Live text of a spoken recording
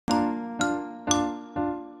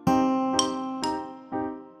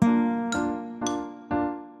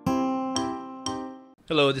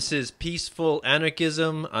Hello, this is Peaceful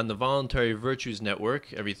Anarchism on the Voluntary Virtues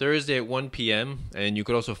Network every Thursday at 1 p.m. And you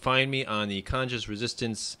could also find me on the Conscious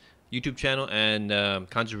Resistance YouTube channel and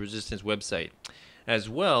Conscious Resistance website, as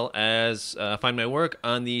well as find my work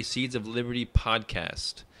on the Seeds of Liberty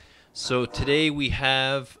podcast. So today we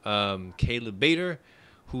have Caleb Bader,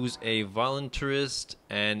 who's a voluntarist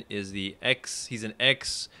and is he's an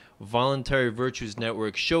ex-Voluntary Virtues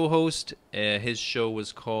Network show host. His show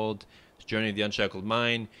was called Journey of the Unshackled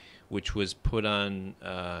Mind, which was put on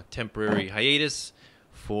temporary hiatus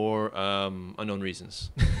for unknown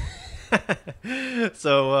reasons.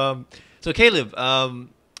 So Caleb,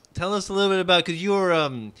 tell us a little bit about, because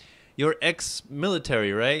you're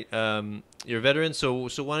ex-military, right? You're a veteran. So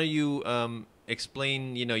why don't you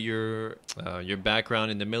explain, your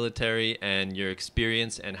background in the military and your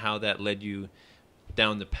experience and how that led you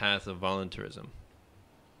down the path of voluntarism?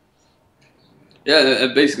 Yeah,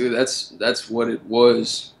 basically that's what it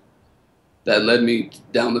was that led me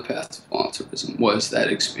down the path of voluntarism, was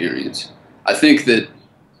that experience. I think that,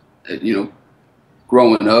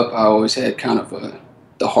 growing up, I always had kind of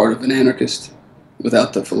the heart of an anarchist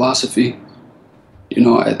without the philosophy.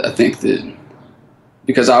 I think that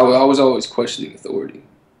because I was always questioning authority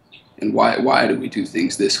and why do we do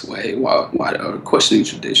things this way? Why are questioning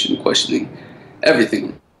tradition, questioning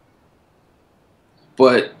everything.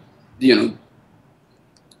 But,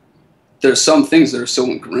 there's some things that are so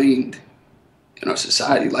ingrained in our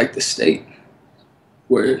society, like the state,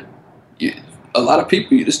 where a lot of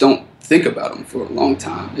people, you just don't think about them for a long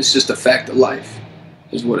time. It's just a fact of life,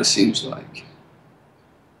 is what it seems like.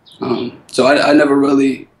 So I never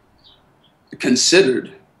really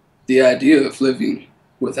considered the idea of living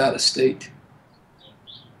without a state.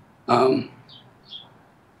 I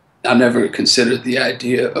never considered the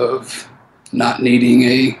idea of not needing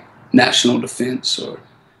a national defense or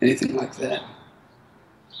anything like that.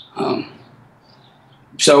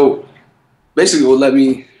 So basically what led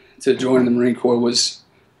me to join the Marine Corps was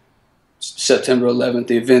September 11th.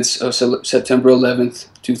 The events of September 11th,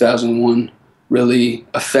 2001 really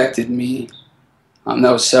affected me.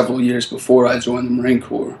 That was several years before I joined the Marine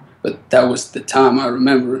Corps, but that was the time I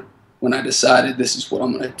remember when I decided this is what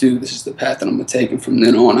I'm going to do. This is the path that I'm going to take. And from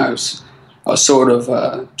then on, I was sort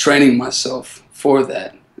of training myself for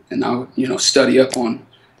that. And I would, study up on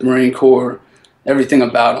the Marine Corps, everything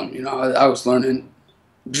about them. I was learning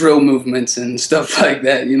drill movements and stuff like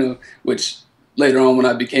that, which later on when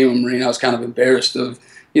I became a Marine, I was kind of embarrassed of,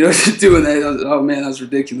 doing that. Oh man, that was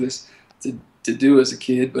ridiculous to do as a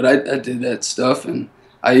kid, but I did that stuff. And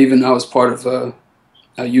I was part of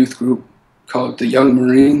a youth group called the Young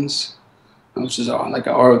Marines, which is like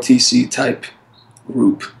a ROTC type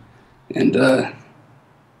group. And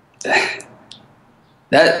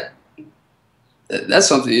that's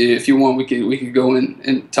something, if you want, we could go in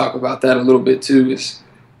and talk about that a little bit too. Is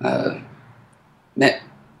man,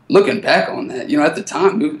 looking back on that, at the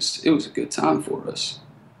time it was a good time for us,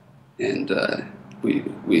 and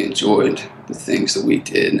we enjoyed the things that we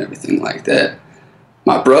did and everything like that.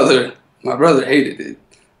 My brother hated it.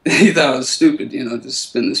 He thought it was stupid, just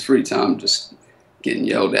spend this free time just getting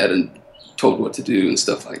yelled at and told what to do and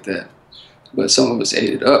stuff like that. But some of us ate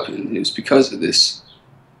it up, and it was because of this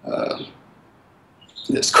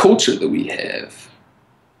culture that we have,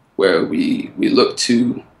 where we look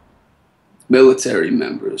to military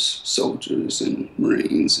members, soldiers and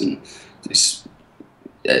Marines, and just,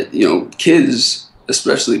 kids,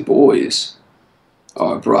 especially boys,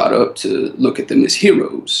 are brought up to look at them as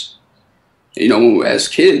heroes. As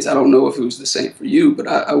kids, I don't know if it was the same for you, but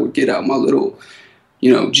I would get out my little,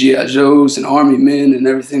 G.I. Joes and Army men and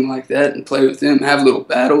everything like that and play with them, have little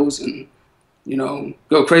battles and,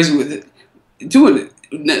 go crazy with it. Doing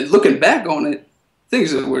it, looking back on it,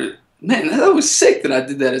 things that were, man, that was sick that I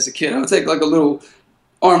did that as a kid. I would take like a little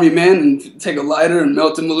Army man and take a lighter and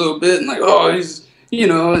melt him a little bit and like, oh, he's,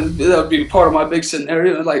 that would be part of my big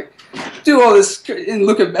scenario. And like, do all this, and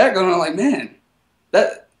looking back on it, I'm like, man,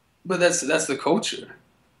 but that's the culture.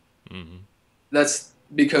 Mm-hmm. That's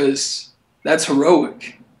because that's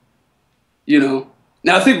heroic, Now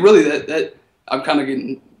I think really that I'm kind of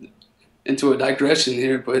getting into a digression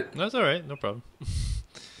here, but that's all right, no problem.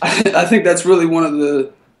 I think that's really one of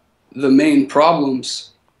the main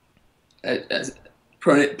problems as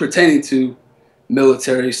pertaining to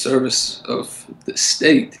military service of the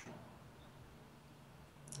state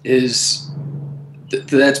is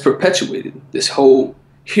that's perpetuated. This whole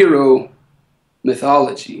hero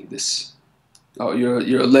mythology, this, oh,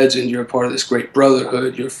 you're a legend, you're a part of this great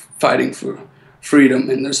brotherhood, you're fighting for freedom,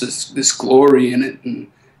 and there's this glory in it,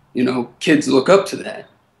 and kids look up to that.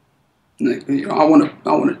 And I want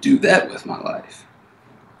to do that with my life.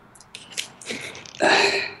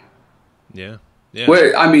 Yeah. Yeah.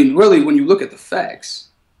 Where, I mean, really, when you look at the facts,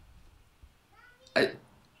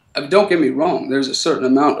 don't get me wrong, there's a certain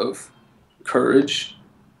amount of courage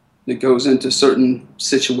that goes into certain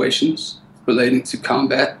situations relating to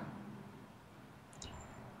combat,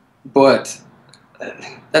 but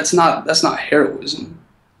that's not heroism.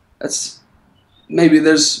 That's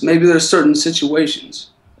there's certain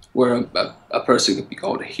situations where a person could be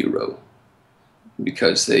called a hero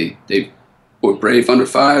because they were brave under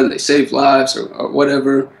fire, they saved lives or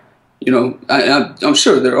whatever. You know, I'm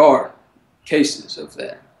sure there are cases of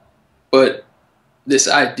that, but this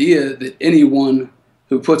idea that anyone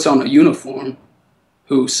who puts on a uniform,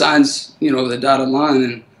 who signs, you know, the dotted line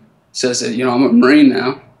and says that, you know, I'm a Marine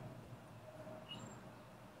now,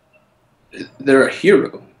 they're a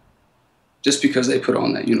hero just because they put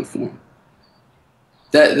on that uniform.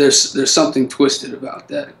 That there's something twisted about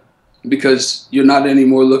that, because you're not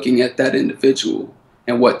anymore looking at that individual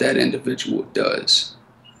and what that individual does.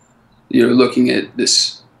 You're looking at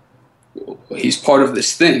this, he's part of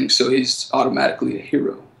this thing, so he's automatically a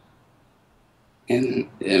hero. And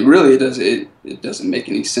really, it doesn't make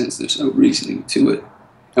any sense. There's no reasoning to it.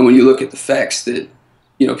 And when you look at the facts that,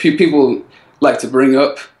 you know, people like to bring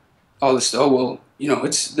up all this, oh, well, you know,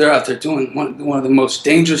 they're out there doing one of the most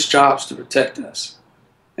dangerous jobs to protect us.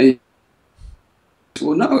 And,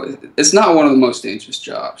 well, no, it's not one of the most dangerous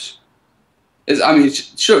jobs. I mean,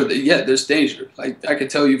 sure, yeah, there's danger. Like, I could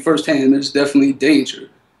tell you firsthand, there's definitely danger.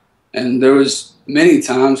 And there was many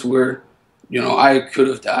times where, you know, I could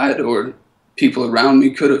have died, or people around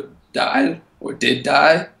me could have died or did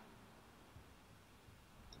die.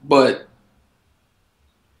 But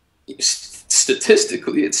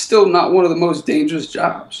statistically, it's still not one of the most dangerous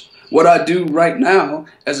jobs. What I do right now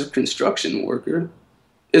as a construction worker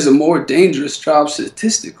is a more dangerous job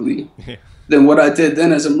statistically than what I did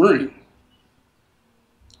then as a Marine.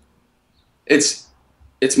 It's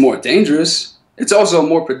more dangerous. It's also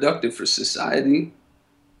more productive for society.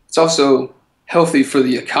 It's also healthy for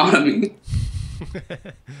the economy.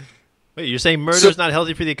 Wait, you're saying murder's not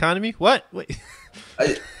healthy for the economy? What? Wait.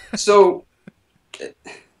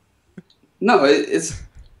 No, it's...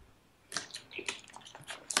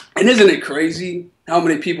 And isn't it crazy how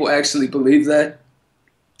many people actually believe that?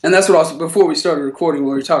 And that's what also, before we started recording, we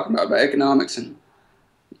were talking about economics and,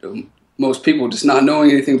 you know, most people just not knowing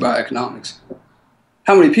anything about economics.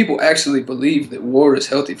 How many people actually believe that war is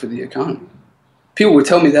healthy for the economy? People would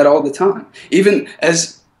tell me that all the time. Even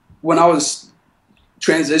as when I was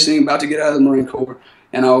transitioning, about to get out of the Marine Corps,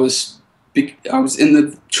 and I was in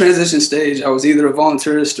the transition stage. I was either a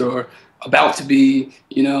voluntarist or about to be,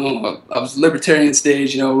 you know, I was libertarian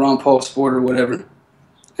stage, you know, Ron Paul supporter or whatever.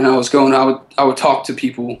 And I would talk to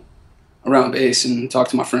people around base and talk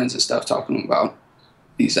to my friends and stuff, talking about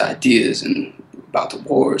these ideas and about the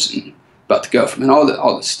wars and about the government,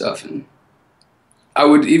 all this stuff. And I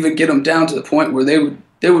would even get them down to the point where they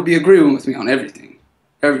would be agreeing with me on everything.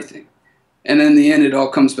 And in the end, it all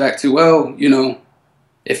comes back to, well, you know,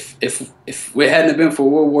 if we hadn't have been for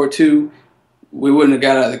World War II, we wouldn't have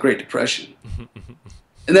got out of the Great Depression.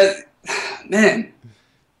 And that, man,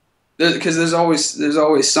 because there's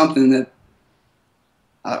always something that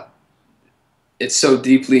it's so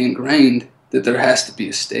deeply ingrained that there has to be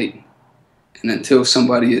a state. And until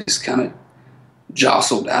somebody is kind of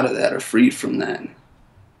jostled out of that or freed from that,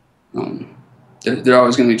 they're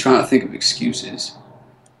always going to be trying to think of excuses.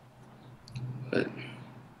 But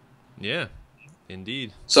yeah,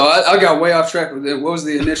 indeed. So I got way off track with it. What was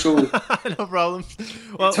the initial? No problem.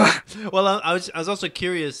 Well, I was also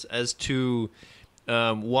curious as to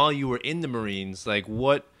while you were in the Marines, like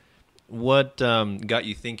what got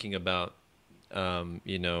you thinking about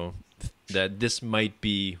you know, that this might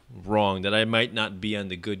be wrong, that I might not be on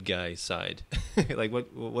the good guy side. Like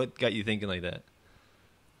what got you thinking like that?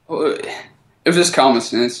 Well, it was just common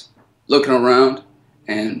sense, looking around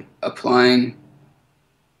and applying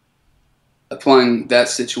that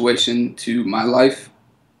situation to my life.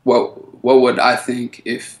 What would I think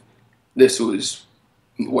if this was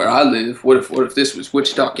where I live? What if this was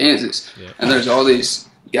Wichita, Kansas? Yeah. And there's all these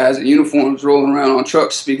guys in uniforms rolling around on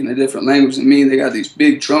trucks speaking a different language than me. They got these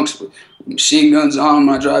big trunks with machine guns on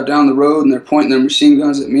them. I drive down the road and they're pointing their machine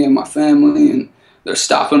guns at me and my family, and they're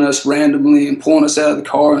stopping us randomly and pulling us out of the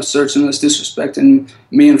car and searching us, disrespecting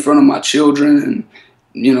me in front of my children, and,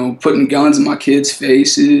 you know, putting guns in my kids'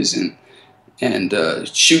 faces and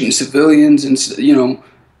shooting civilians and, you know,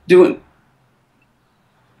 doing.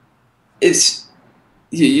 It's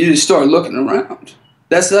you just start looking around.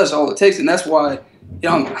 That's all it takes, and that's why, you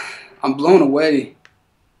know, I'm blown away,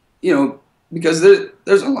 you know, because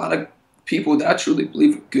there's a lot of people that I truly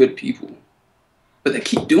believe are good people, but they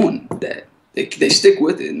keep doing that. They stick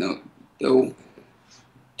with it, and they'll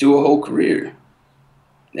do a whole career.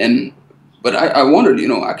 But I wondered,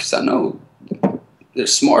 because I know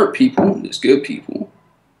there's smart people, there's good people,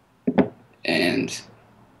 and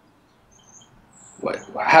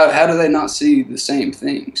how do they not see the same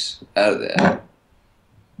things out of that?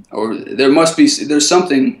 Or there's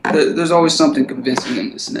something, there's always something convincing them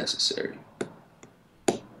that's necessary,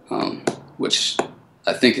 which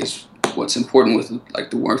I think is what's important with like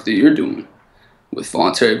the work that you're doing with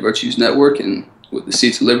Voluntary Virtues Network and with the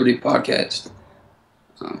Seats of Liberty podcast,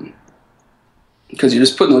 because you're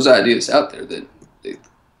just putting those ideas out there that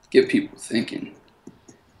get people thinking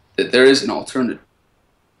that there is an alternative.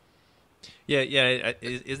 Yeah.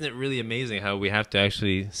 Isn't it really amazing how we have to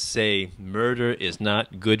actually say murder is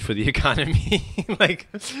not good for the economy? Like,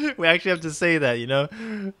 we actually have to say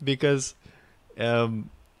that, because,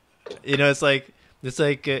 it's like,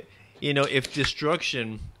 if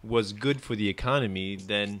destruction was good for the economy,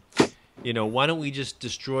 then, why don't we just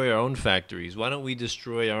destroy our own factories? Why don't we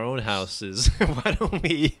destroy our own houses? Why don't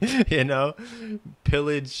we,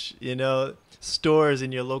 pillage, stores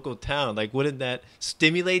in your local town? Like, wouldn't that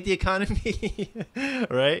stimulate the economy?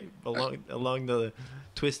 Right? Along the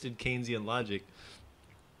twisted Keynesian logic.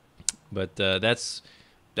 But that's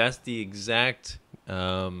the exact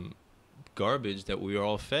garbage that we are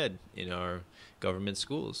all fed in our government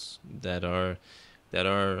schools that are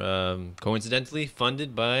coincidentally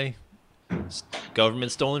funded by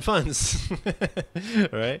government stolen funds.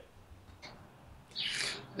 Right?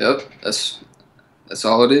 Yep, that's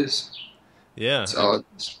all it is. Yeah, that's all it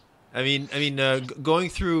is. I mean, going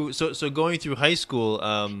through going through high school.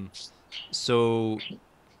 So,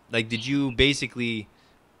 like, did you basically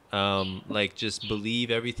like just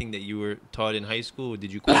believe everything that you were taught in high school?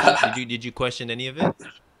 Did you question? did you question any of it?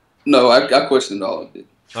 No, I questioned all of it.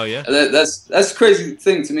 Oh yeah, that's a crazy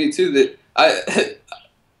thing to me too. That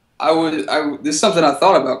this is something I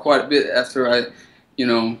thought about quite a bit after I,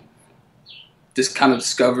 just kind of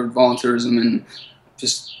discovered voluntarism and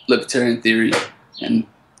just libertarian theory and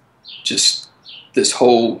just this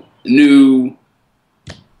whole new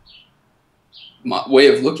way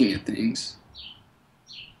of looking at things.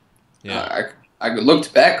 Yeah, I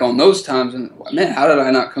looked back on those times and, man, how did I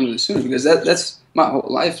not come to this sooner? Because that's my whole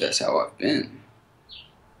life. That's how I've been.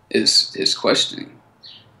 Is questioning.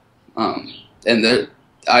 And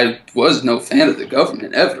I was no fan of the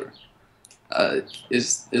government ever.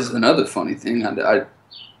 Is another funny thing.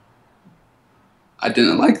 I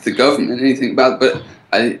didn't like the government, anything about it, but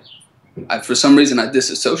I for some reason I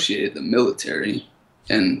disassociated the military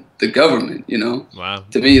and the government. Wow.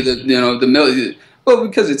 To me, the military. Well,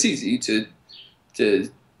 because it's easy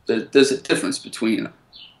there's a difference between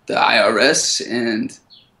the IRS and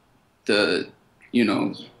the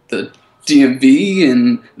DMV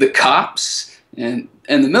and the cops and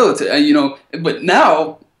the military, but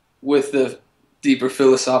now with the deeper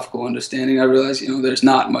philosophical understanding, I realize, there's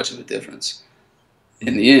not much of a difference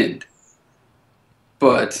in the end.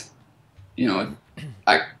 But,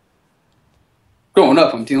 growing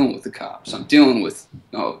up, I'm dealing with the cops. I'm dealing with,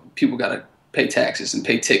 people got to pay taxes and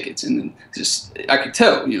pay tickets, and just I could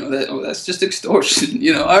tell, that's just extortion.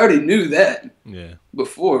 I already knew that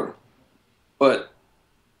before, but.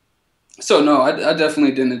 So no, I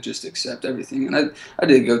definitely didn't just accept everything, and I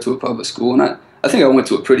did go to a public school, and I think I went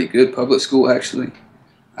to a pretty good public school actually.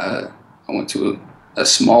 I went to a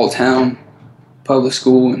small town public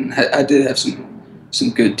school, and I did have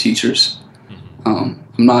some good teachers. I'm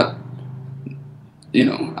not,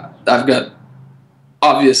 I've got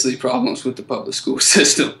obviously problems with the public school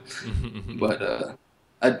system, but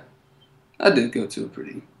I did go to a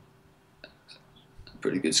pretty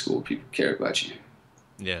good school. People care about you.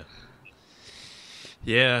 Yeah.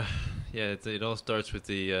 Yeah, it all starts with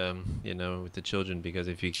the with the children, because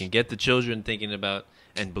if you can get the children thinking about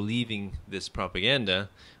and believing this propaganda,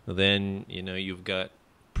 then you've got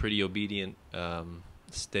pretty obedient,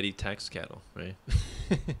 steady tax cattle, right?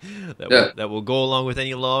 that will go along with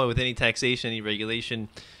any law, with any taxation, any regulation,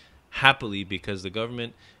 happily, because the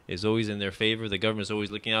government is always in their favor. The government's always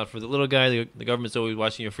looking out for the little guy. The government's always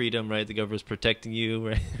watching your freedom, right? The government's protecting you,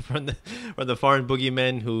 right, from the foreign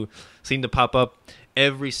boogeymen who seem to pop up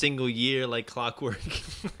every single year like clockwork.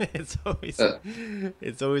 It's always a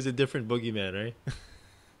different boogeyman, right?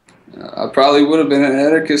 I probably would have been an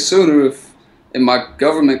anarchist sooner if in my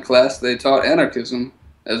government class they taught anarchism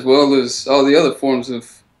as well as all the other forms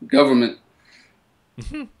of government.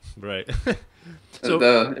 Right. So,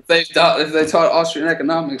 if they taught Austrian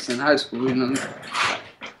economics in high school,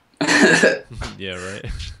 Yeah, right.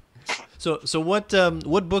 So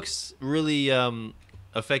what books really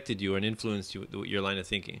affected you and influenced your line of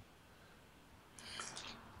thinking?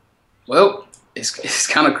 Well, it's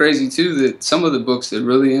kind of crazy too that some of the books that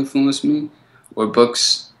really influenced me were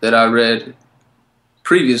books that I read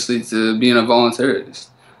previously to being a voluntarist,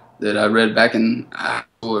 that I read back in high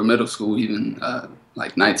school or middle school, even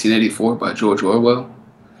like 1984 by George Orwell,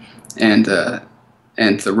 and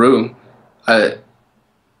Thoreau.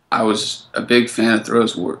 I was a big fan of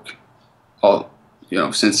Thoreau's work,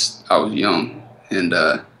 since I was young, and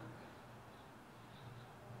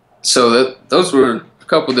so those were a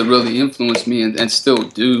couple that really influenced me and still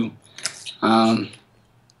do.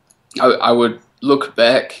 I would look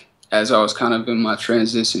back as I was kind of in my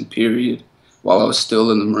transition period while I was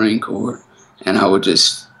still in the Marine Corps, and I would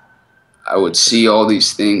see all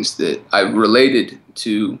these things that I related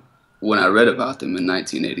to when I read about them in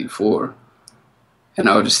 1984. And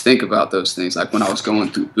I would just think about those things. Like when I was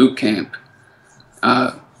going through boot camp,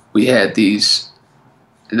 we had these,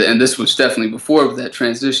 and this was definitely before that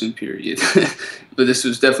transition period, but this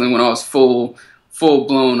was definitely when I was full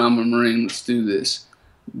blown, I'm a Marine, let's do this.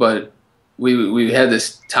 But we had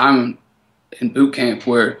this time in boot camp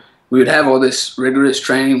where we would have all this rigorous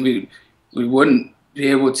training. We wouldn't be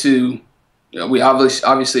able to, we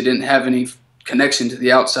obviously didn't have any connection to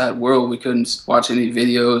the outside world. We couldn't watch any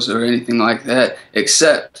videos or anything like that,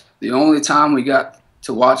 except the only time we got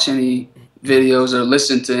to watch any videos or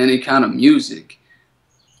listen to any kind of music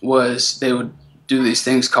was they would do these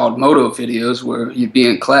things called moto videos, where you'd be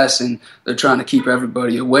in class and they're trying to keep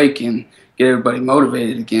everybody awake and get everybody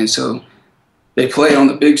motivated again. So they play on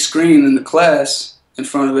the big screen in the class in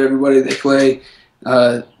front of everybody. They play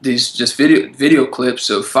these just video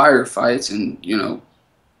clips of firefights and,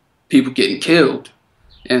 people getting killed,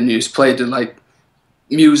 and you just played to like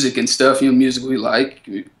music and stuff, music we like,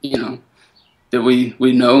 that we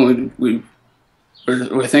know, and we're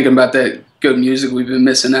thinking about that good music we've been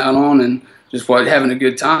missing out on, and just having a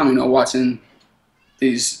good time, watching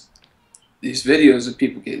these videos of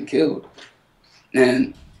people getting killed.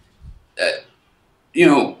 And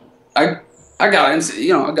I got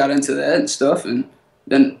into that and stuff, and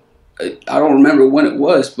then I don't remember when it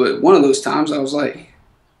was, but one of those times I was like,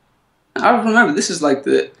 I don't remember. This is like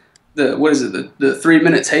the 3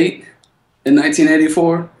 minutes hate in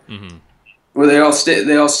 1984, where they all sit.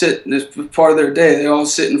 This part of their day. They all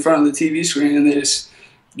sit in front of the TV screen and they just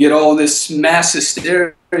get all this mass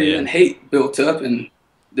hysteria and hate built up, and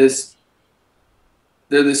they're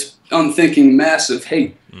this unthinking mass of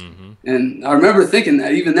hate. And I remember thinking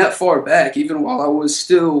that even that far back, even while I was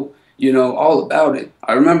still all about it,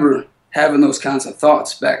 I remember having those kinds of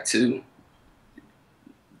thoughts back to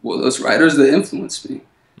those writers that influenced me.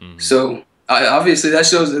 So obviously that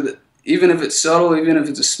shows that even if it's subtle, even if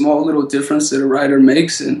it's a small little difference that a writer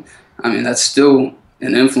makes, and I mean that's still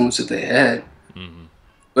an influence that they had.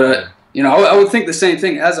 But I would think the same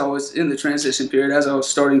thing as I was in the transition period, as I was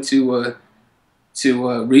starting to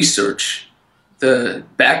research the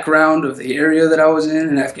background of the area that I was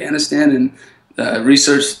in Afghanistan, and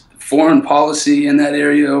research foreign policy in that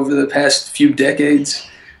area over the past few decades.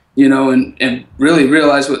 And really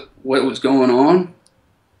realize what was going on.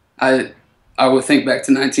 I would think back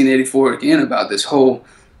to 1984 again about this whole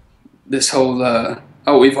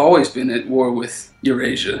we've always been at war with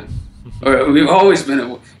Eurasia, or we've always been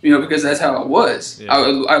at, because that's how it was. Yeah.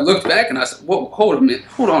 I looked back and I said, whoa, hold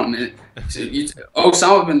on a minute. So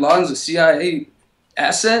Osama bin Laden's a CIA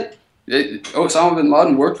asset? Osama bin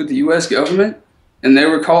Laden worked with the U.S. government, and they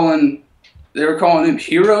were calling them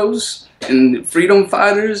heroes and freedom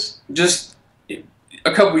fighters just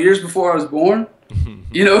a couple years before I was born.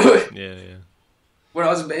 Yeah. When I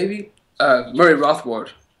was a baby. Murray Rothbard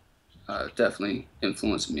definitely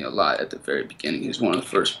influenced me a lot at the very beginning. He was one of the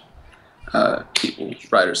first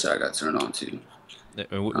writers that I got turned on to.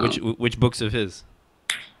 Which books of his?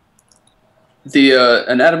 The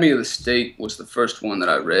Anatomy of the State was the first one that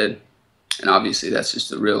I read. And obviously that's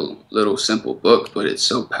just a real little simple book, but it's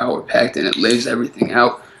so power-packed and it lays everything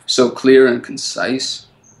out so clear and concise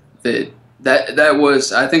that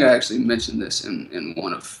was, I think I actually mentioned this in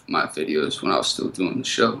one of my videos when I was still doing the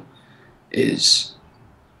show,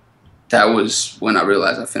 that was when I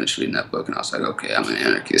realized I finished reading that book and I was like, okay, I'm an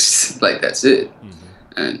anarchist. Like, that's it.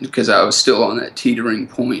 And because I was still on that teetering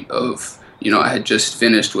point of, I had just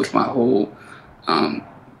finished with my whole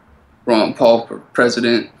Ron Paul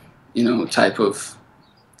president, type of,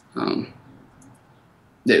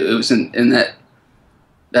 it was in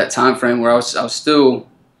that time frame where I was a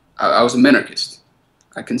minarchist.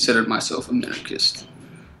 I considered myself a minarchist,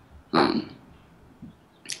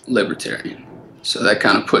 libertarian. So that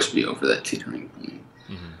kind of pushed me over that teetering point.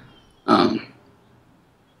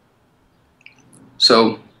 So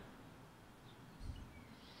So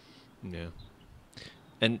Yeah.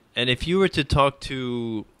 And if you were to talk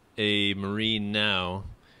to a Marine now,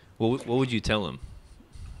 what would you tell him?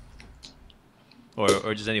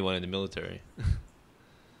 Or just anyone in the military?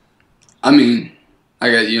 I mean,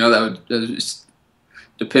 that would just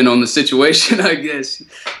depend on the situation, I guess.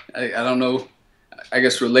 I don't know. I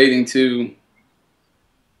guess relating to,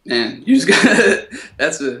 man, you just got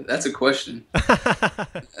that's a question.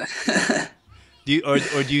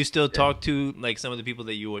 Do you still talk to like some of the people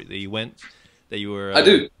that you were I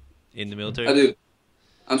do. in the military? I do.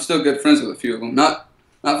 I'm still good friends with a few of them. Not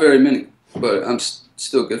very many, but I'm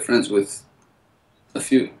still good friends with a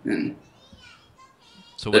few, and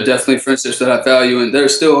So they're definitely friendships that I value. And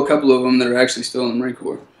there's still a couple of them that are actually still in the Marine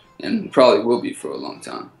Corps, and probably will be for a long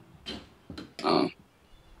time.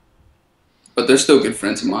 But they're still good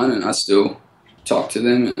friends of mine, and I still talk to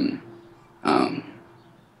them. And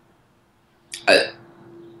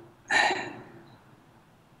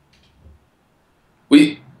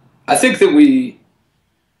I think that we,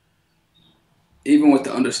 even with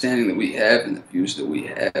the understanding that we have and the views that we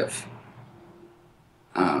have,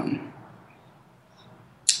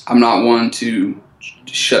 I'm not one to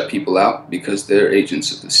shut people out because they're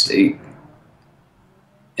agents of the state,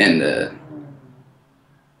 and I'm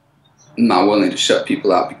not willing to shut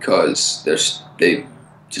people out because they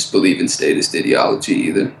just believe in statist ideology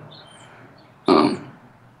either.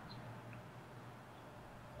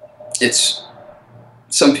 It's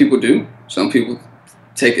some people do. Some people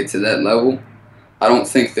take it to that level. I don't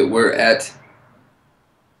think that we're at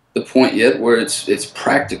the point yet where it's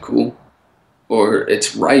practical or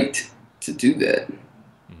it's right to do that.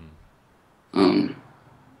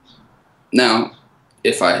 Now,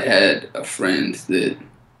 if I had a friend that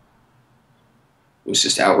was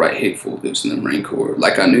just outright hateful, that was in the Marine Corps,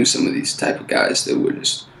 like I knew some of these type of guys that would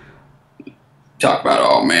just talk about,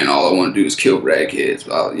 oh man, all I want to do is kill ragheads,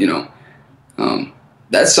 you know.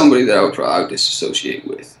 That's somebody that I would probably disassociate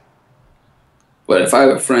with. But if I have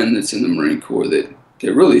a friend that's in the Marine Corps that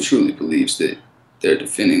really truly believes that they're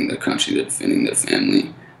defending their country, they're defending their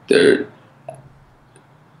family, they're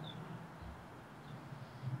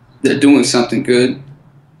doing something good,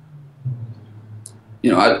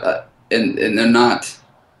 you know, and they're not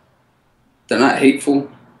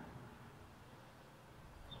hateful,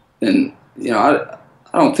 then, you know,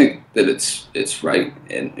 I don't think that it's right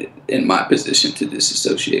in my position to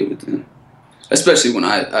disassociate with them, especially when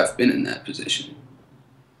I've been in that position.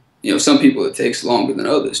 You know, some people it takes longer than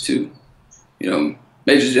others too. You know,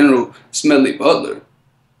 Major General Smedley Butler,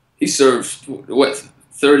 he served what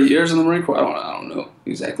 30 years in the Marine Corps. I don't know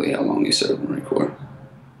exactly how long he served in the Marine Corps,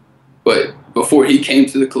 but before he came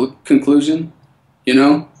to the conclusion, you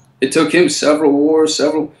know, it took him several wars,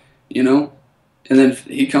 you know, and then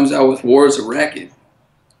he comes out with War as a Racket.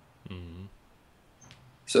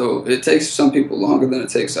 So it takes some people longer than it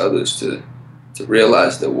takes others to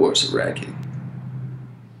realize that war is a racket.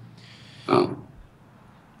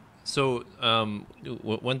 So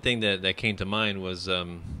one thing that came to mind was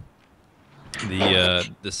the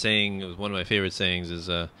saying. It was one of my favorite sayings. Is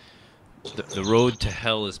the road to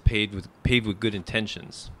hell is paved with good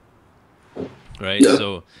intentions, right?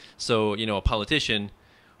 Yeah. So you know, a politician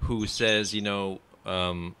who says, you know,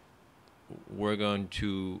 we're going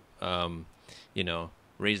to you know,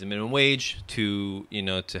 raise the minimum wage to, you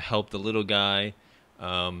know, to help the little guy.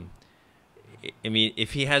 I mean,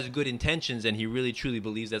 if he has good intentions and he really truly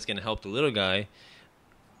believes that's going to help the little guy,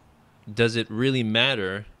 does it really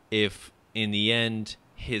matter if in the end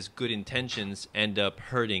his good intentions end up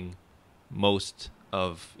hurting most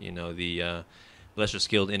of, you know, the lesser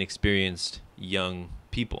skilled, inexperienced young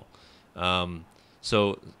people?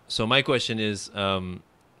 So my question is,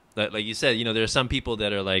 like you said, you know, there are some people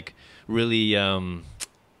that are like really,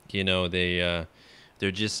 you know, they're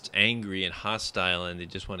just angry and hostile and they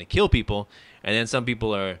just want to kill people, and then some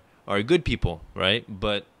people are good people, right?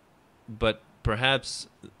 But perhaps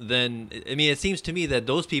then, I mean, it seems to me that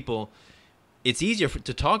those people, it's easier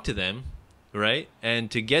to talk to them, right,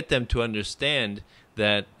 and to get them to understand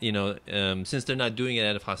that, you know, since they're not doing it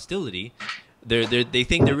out of hostility, they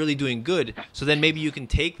think they're really doing good. So then maybe you can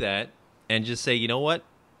take that and just say, you know what,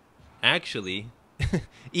 actually,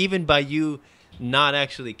 even by you not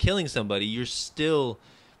actually killing somebody, you're still,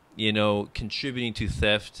 you know, contributing to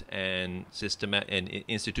theft and and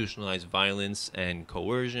institutionalized violence and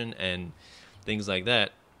coercion and things like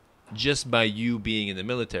that, just by you being in the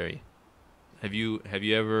military. Have you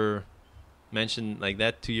ever mentioned like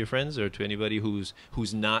that to your friends or to anybody who's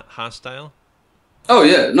not hostile? Oh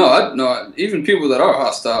yeah, no, even people that are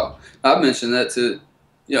hostile, I've mentioned that to,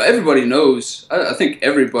 you know, everybody knows. I think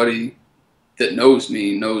everybody that knows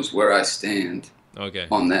me knows where I stand Okay.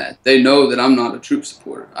 on that. They know that I'm not a troop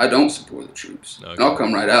supporter. I don't support the troops. Okay. And I'll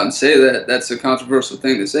come right out and say that. That's a controversial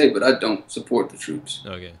thing to say, but I don't support the troops.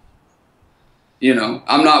 Okay. You know,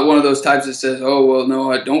 I'm not one of those types that says, "Oh, well,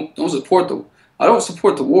 no, I don't support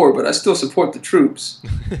the war, but I still support the troops."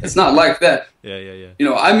 It's not like that. Yeah, yeah, yeah. You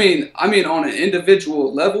know, I mean, on an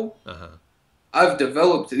individual level, Uh-huh. I've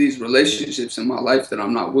developed these relationships in my life that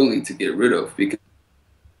I'm not willing to get rid of because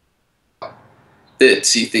that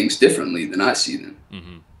see things differently than I see them.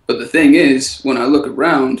 Mm-hmm. But the thing is, when I look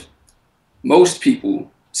around, most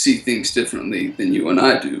people see things differently than you and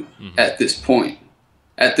I do at this point.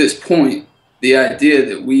 At this point, the idea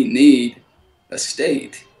that we need a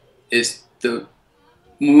state is the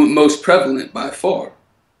most prevalent by far.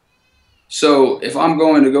 So if I'm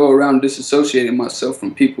going to go around disassociating myself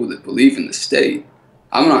from people that believe in the state,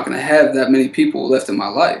 I'm not going to have that many people left in my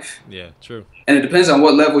life. Yeah, true. And it depends on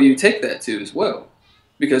what level you take that to as well.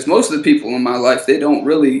 Because most of the people in my life, they don't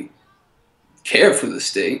really care for the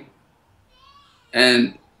state.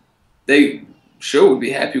 And they sure would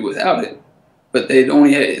be happy without it. But they don't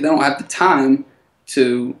have the time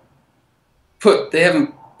to they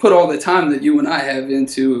haven't put all the time that you and I have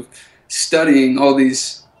into studying all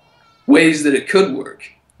these ways that it could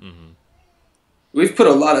work. Mm-hmm. We've put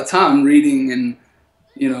a lot of time reading and,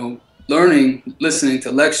 you know, learning, listening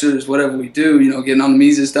to lectures, whatever we do, you know, getting on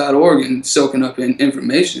Mises.org and soaking up in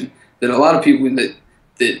information that a lot of people that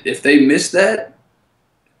if they miss that,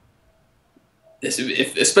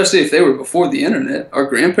 especially if they were before the internet, our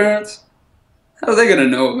grandparents, how are they going to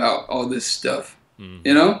know about all this stuff? Mm-hmm.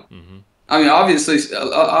 You know? Mm-hmm. I mean, obviously, a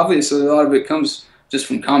lot of it comes just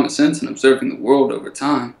from common sense and observing the world over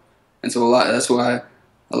time. And so that's why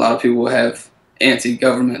a lot of people have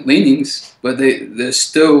anti-government leanings, but they're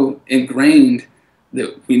still ingrained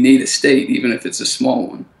that we need a state, even if it's a small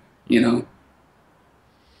one, you know?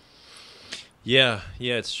 Yeah,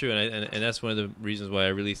 it's true. And that's one of the reasons why I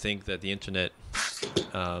really think that the internet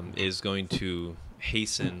is going to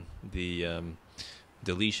hasten the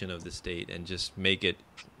deletion of the state and just make it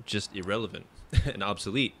just irrelevant and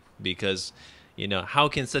obsolete. Because, you know, how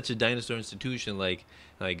can such a dinosaur institution like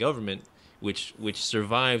government, which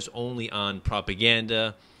survives only on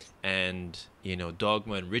propaganda and, you know,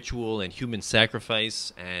 dogma and ritual and human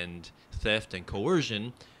sacrifice and theft and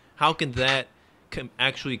coercion, how can that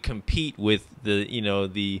actually compete with the, you know,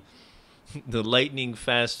 the lightning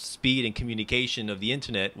fast speed and communication of the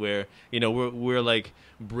internet, where, you know, we're like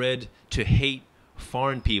bred to hate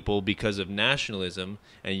foreign people because of nationalism,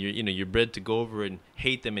 and you're bred to go over and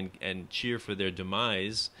hate them and cheer for their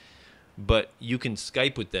demise, but you can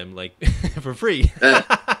Skype with them like for free. And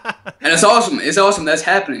it's awesome. It's awesome that's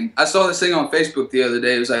happening. I saw this thing on Facebook the other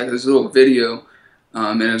day. It was like this little video,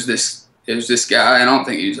 and it was this guy, and I don't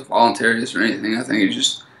think he was a voluntarist or anything. I think he was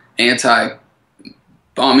just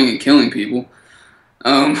anti-bombing and killing people,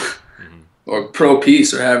 or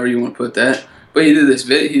pro-peace, or however you want to put that. But he did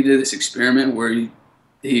this experiment where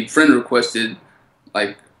he friend requested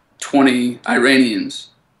like 20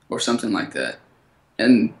 Iranians or something like that,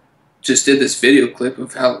 and just did this video clip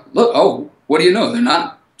of how, look, oh, what do you know? They're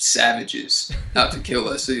not savages out to kill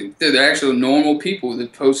us. They're actual normal people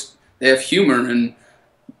that they have humor, and,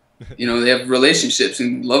 you know, they have relationships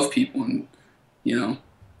and love people, and, you know.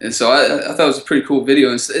 And so I thought it was a pretty cool video.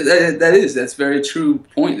 And that's a very true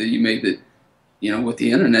point that you made, that, you know, with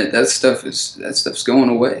the internet, that stuff's going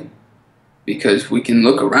away, because we can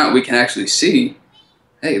look around, we can actually see,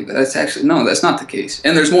 hey, that's not the case.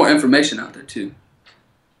 And there's more information out there too.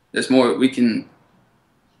 There's more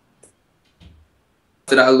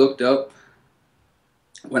that I looked up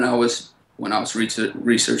when I was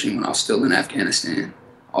researching when I was still in Afghanistan,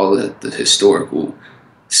 all the historical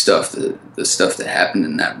stuff, the stuff that happened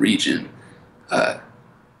in that region. How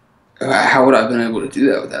would I have been able to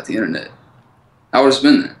do that without the internet? I would have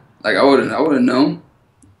been there. Like, I would have known.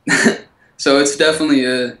 So it's definitely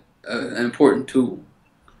an important tool.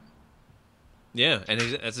 Yeah, and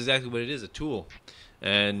that's exactly what it is, a tool.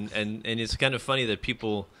 And it's kind of funny that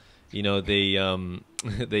people, you know, they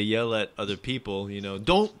yell at other people, you know,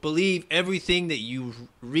 don't believe everything that you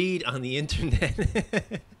read on the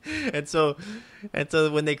internet. and so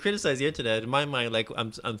when they criticize the internet, in my mind, like,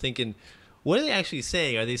 I'm thinking, what are they actually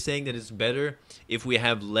saying? Are they saying that it's better if we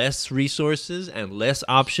have less resources and less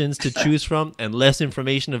options to choose from and less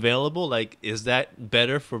information available? Like, is that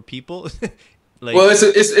better for people? Like, well,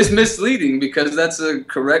 it's misleading, because that's a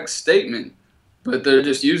correct statement, but they're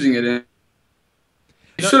just using it in.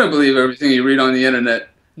 You shouldn't believe everything you read on the internet.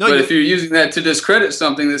 No, but if you're using that to discredit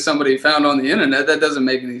something that somebody found on the internet, that doesn't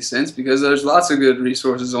make any sense, because there's lots of good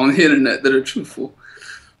resources on the internet that are truthful.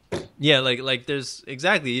 Yeah, like there's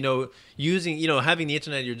exactly, using, having the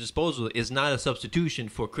internet at your disposal is not a substitution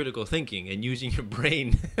for critical thinking and using your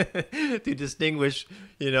brain to distinguish,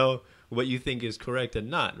 what you think is correct and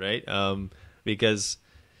not, right? Because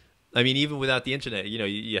I mean, even without the internet,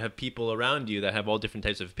 you have people around you that have all different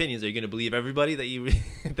types of opinions. Are you going to believe everybody that you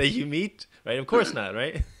that you meet, right? Of course not,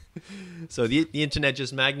 right? So the internet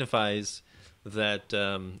just magnifies that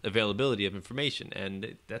availability of information,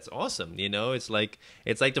 and that's awesome. It's like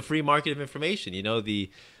the free market of information. The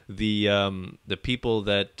people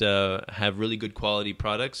that have really good quality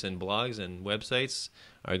products and blogs and websites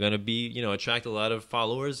are going to be attract a lot of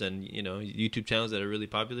followers, and YouTube channels that are really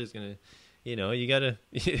popular is going to you gotta.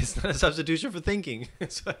 It's not a substitution for thinking.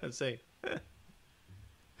 That's what I'm saying.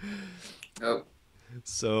 Oh.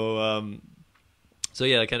 So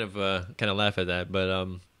yeah, I kind of laugh at that, but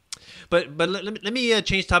let me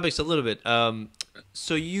change topics a little bit.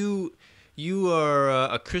 So you are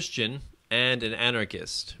a Christian and an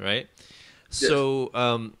anarchist, right? Yes. So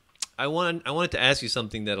I wanted to ask you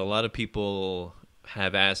something that a lot of people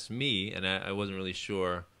have asked me, and I wasn't really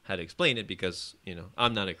sure how to explain it because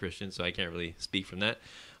I'm not a Christian, so I can't really speak from that.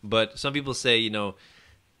 But some people say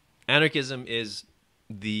anarchism is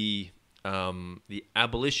the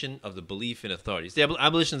abolition of the belief in authority. It's the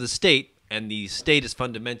abolition of the state, and the state is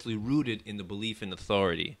fundamentally rooted in the belief in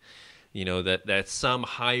authority. That some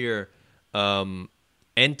higher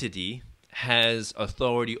entity has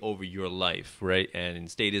authority over your life, right? And in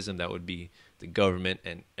statism, that would be the government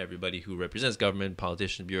and everybody who represents government,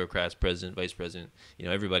 politicians, bureaucrats, president, vice president,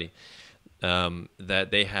 everybody,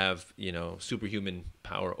 that they have, superhuman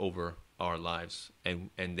power over our lives.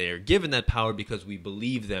 And they're given that power because we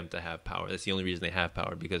believe them to have power. That's the only reason they have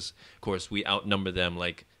power, because, of course, we outnumber them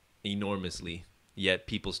like enormously, yet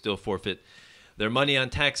people still forfeit their money on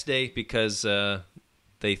tax day because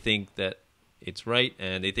they think that it's right,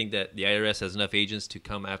 and they think that the IRS has enough agents to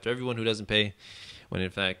come after everyone who doesn't pay, when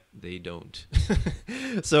in fact they don't.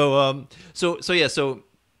 So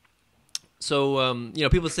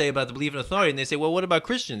people say about the belief in authority, and they say, well, what about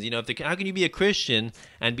Christians? How can you be a Christian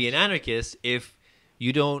and be an anarchist if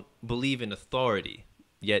you don't believe in authority,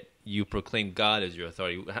 yet you proclaim God as your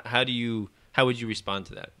authority? How would you respond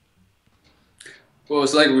to that? Well,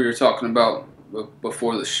 it's like we were talking about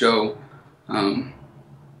before the show.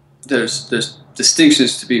 There's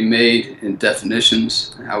distinctions to be made in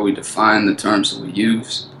definitions, how we define the terms that we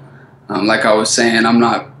use. Like I was saying, I'm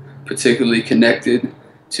not particularly connected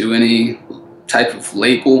to any type of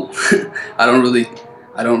label. I don't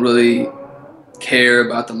really care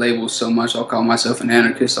about the labels so much. I'll call myself an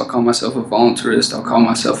anarchist. I'll call myself a voluntarist. I'll call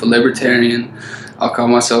myself a libertarian. I'll call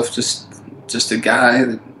myself just a guy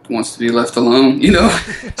that wants to be left alone.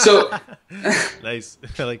 So nice.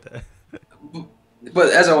 I like that.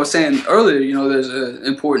 But as I was saying earlier, there's an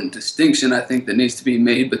important distinction I think that needs to be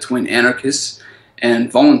made between anarchists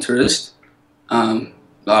and voluntarists. A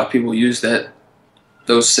lot of people use those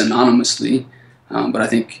synonymously, but I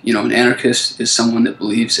think an anarchist is someone that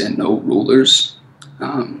believes in no rulers,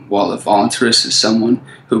 while a voluntarist is someone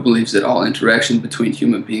who believes that all interaction between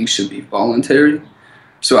human beings should be voluntary.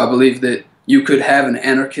 So I believe that you could have an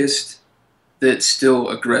anarchist that still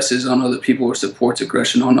aggresses on other people or supports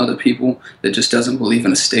aggression on other people, that just doesn't believe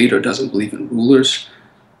in a state or doesn't believe in rulers.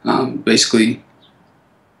 Basically,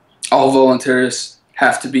 all voluntarists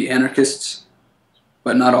have to be anarchists,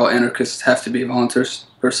 but not all anarchists have to be voluntarists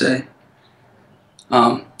per se.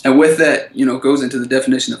 And with that, goes into the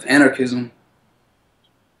definition of anarchism.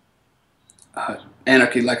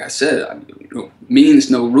 Anarchy, like I said,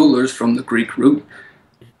 means no rulers from the Greek root.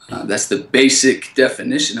 That's the basic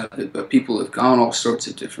definition of it, but people have gone all sorts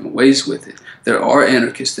of different ways with it. There are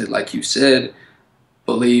anarchists that, like you said,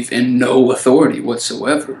 believe in no authority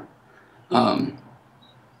whatsoever.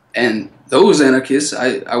 And those anarchists,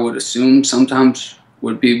 I would assume, sometimes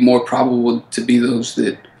would be more probable to be those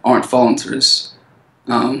that aren't voluntarists.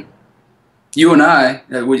 You and I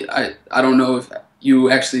don't know if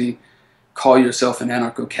you actually call yourself an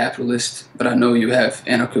anarcho-capitalist, but I know you have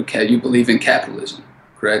you believe in capitalism.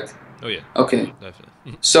 Correct? Oh, yeah. Okay.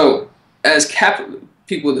 Definitely. So, as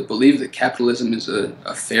people that believe that capitalism is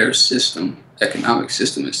a fair system, economic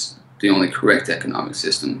system is the only correct economic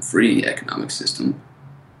system, free economic system.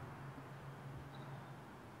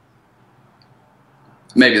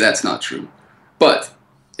 Maybe that's not true. But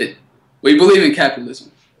we believe in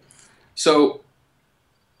capitalism. So,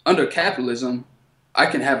 under capitalism, I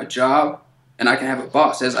can have a job and I can have a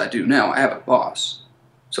boss, as I do now. I have a boss.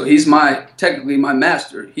 So he's technically my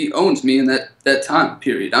master. He owns me in that time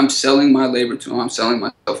period. I'm selling my labor to him. I'm selling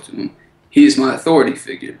myself to him. He is my authority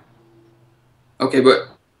figure. Okay,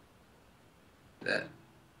 but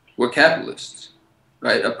we're capitalists,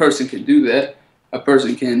 right? A person can do that. A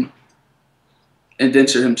person can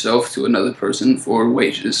indenture himself to another person for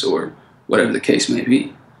wages or whatever the case may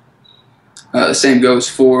be. The same goes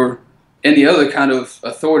for any other kind of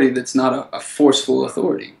authority that's not a forceful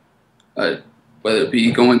authority, whether it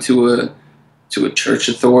be going to a church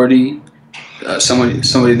authority,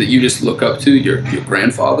 somebody that you just look up to, your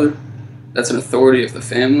grandfather. That's an authority of the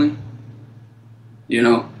family, you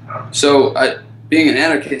know. So being an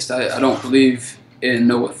anarchist, I don't believe in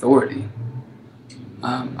no authority.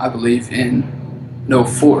 I believe in no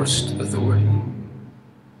forced authority.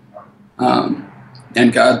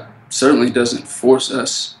 And God certainly doesn't force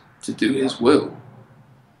us to do his will.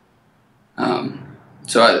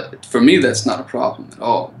 For me, that's not a problem at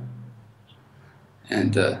all.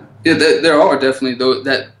 And yeah, there are definitely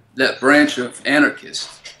that branch of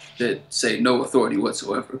anarchists that say no authority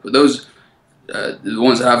whatsoever. But those, the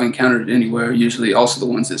ones that I've encountered anywhere, are usually also the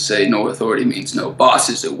ones that say no authority means no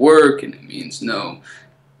bosses at work, and it means no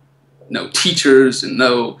teachers, and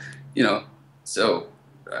no, you know. So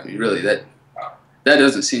I mean, really, that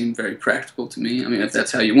doesn't seem very practical to me. I mean, if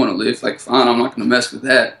that's how you want to live, like, fine, I'm not going to mess with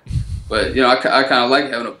that. But, you know, I kind of like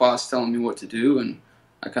having a boss telling me what to do, and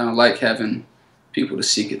I kind of like having people to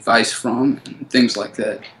seek advice from and things like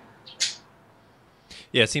that.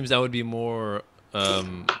 Yeah, it seems that would be more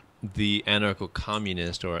the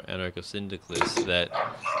anarcho-communist or anarcho-syndicalists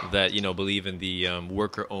that you know, believe in the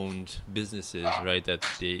worker-owned businesses, right? That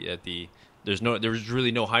there's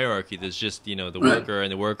really no hierarchy. There's just, you know, the worker,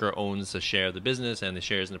 and the worker owns a share of the business and the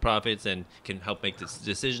shares in the profits and can help make the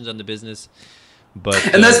decisions on the business.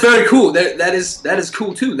 But and that's very cool. That is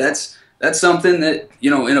cool too. That's something that,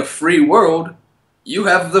 you know, in a free world, you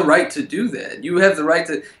have the right to do that. You have the right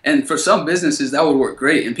to, and for some businesses that would work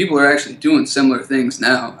great. And people are actually doing similar things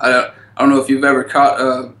now. I don't know if you've ever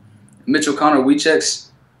caught Mitchell Connor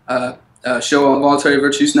Weichek's show on Voluntary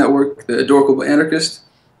Virtues Network, The Adorable Anarchist.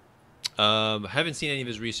 I haven't seen any of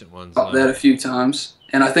his recent ones. No. That a few times,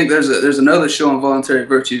 and I think there's another show on Voluntary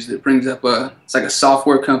Virtues that brings up it's like a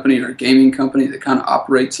software company or a gaming company that kind of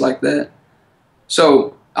operates like that.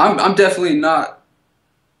 So I'm definitely not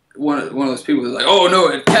one of those people that's like, oh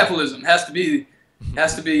no, capitalism has to be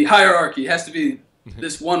hierarchy, has to be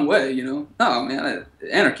this one way, you know. No, man,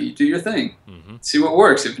 anarchy, do your thing. Mm-hmm. See what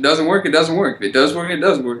works. If it doesn't work, it doesn't work. If it does work, it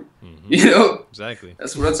does work. Mm-hmm. You know, exactly.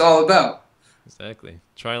 That's what it's all about. Exactly,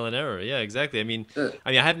 trial and error. Yeah, exactly. I mean,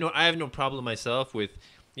 I have no problem myself with,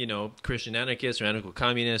 you know, Christian anarchists or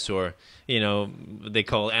anarcho-communists, or, you know, they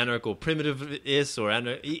call anarcho-primitivists, or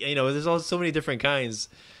you know, there's also so many different kinds.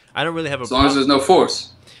 I don't really have a problem. As long as there's no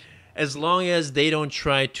force. As long as they don't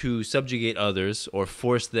try to subjugate others or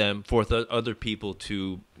force other people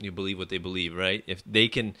to believe what they believe, right? If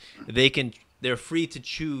they're free to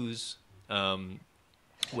choose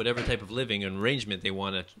whatever type of living and arrangement they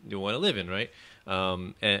want to live in, right?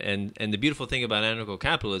 And the beautiful thing about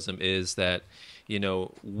anarcho-capitalism is that, you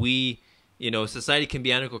know, society can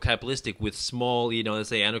be anarcho-capitalistic with small, you know, let's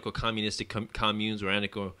say anarcho-communistic communes or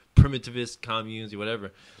anarcho-primitivist communes or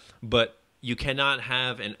whatever, but you cannot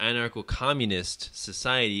have an anarcho-communist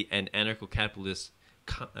society and anarcho-capitalist,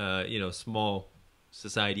 you know, small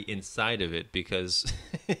society inside of it, because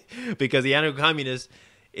because the anarcho-communist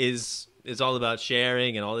is all about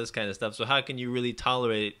sharing and all this kind of stuff. So how can you really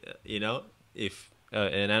tolerate, you know, if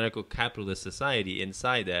an anarcho-capitalist society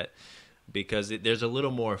inside that? Because there's a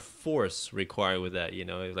little more force required with that, you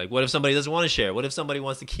know. Like, what if somebody doesn't want to share? What if somebody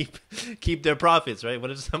wants to keep their profits, right?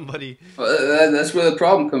 What if somebody? Well, that's where the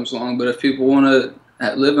problem comes along. But if people want to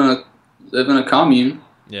live in a commune,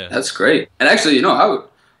 yeah, that's great. And actually, you know,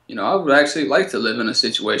 I would actually like to live in a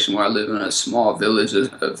situation where I live in a small village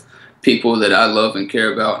of people that I love and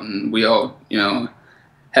care about, and we all, you know,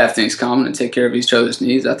 have things common and take care of each other's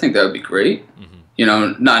needs. I think that would be great. Mm-hmm. You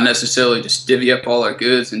know, not necessarily just divvy up all our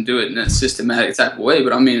goods and do it in a systematic type of way,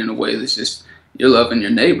 but I mean in a way that's just you're loving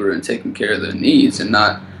your neighbor and taking care of their needs and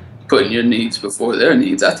not putting your needs before their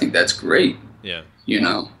needs. I think that's great. Yeah. You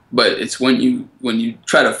know, but it's when you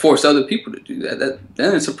try to force other people to do that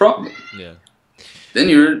then it's a problem. Yeah. Then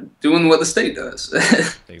you're doing what the state does.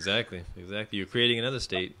 Exactly. You're creating another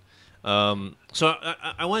state. So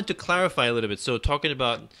I wanted to clarify a little bit. So talking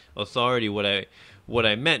about authority, what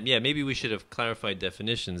I meant, yeah, maybe we should have clarified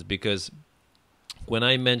definitions, because when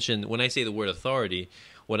I say the word authority,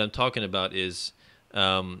 what I'm talking about is,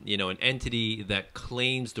 you know, an entity that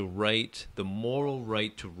claims the moral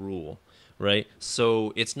right to rule, right?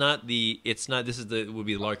 So it would be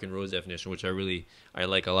the Larkin Rose definition, which I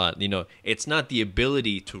like a lot. You know, it's not the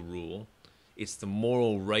ability to rule, it's the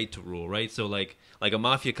moral right to rule, right? So like a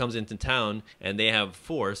mafia comes into town and they have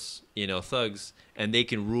force, thugs, and they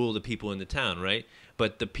can rule the people in the town, right?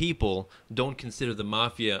 But the people don't consider the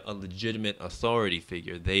mafia a legitimate authority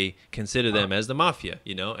figure. They consider them as the mafia,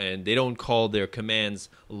 and they don't call their commands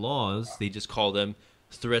laws. They just call them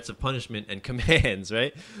threats of punishment and commands,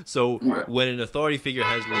 right? So when an authority figure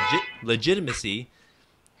has legitimacy,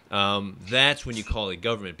 that's when you call it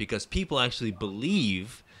government, because people actually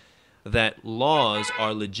believe that laws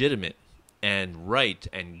are legitimate and right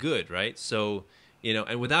and good, right? So,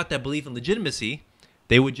 and without that belief in legitimacy,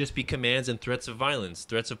 they would just be commands and threats of violence,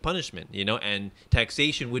 threats of punishment, and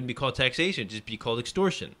taxation wouldn't be called taxation, it'd just be called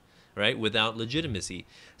extortion, right? Without legitimacy.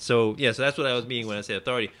 So, yeah, so that's what I was meaning when I say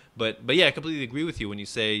authority. But yeah, I completely agree with you when you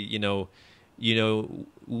say, you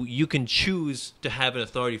can choose to have an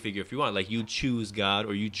authority figure if you want. Like you choose God,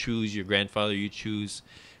 or you choose your grandfather, you choose,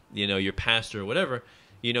 your pastor or whatever.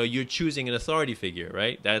 You're choosing an authority figure,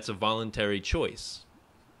 right? That's a voluntary choice.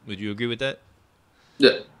 Would you agree with that?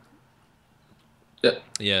 Yeah.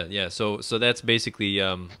 Yeah. So that's basically,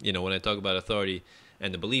 when I talk about authority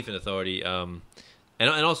and the belief in authority, and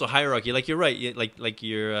also hierarchy. Like you're right. Like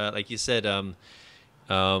you said,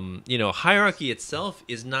 hierarchy itself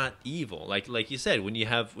is not evil. Like you said, when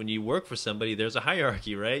you work for somebody, there's a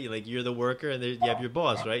hierarchy, right? Like you're the worker, and you have your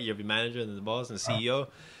boss, right? You have your manager, and then the boss, and the CEO,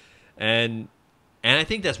 and I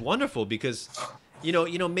think that's wonderful because,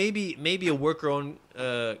 maybe a worker-owned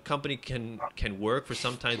company can work for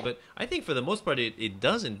some time, but I think for the most part it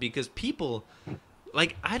doesn't, because people,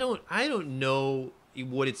 like I don't know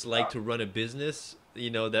what it's like to run a business.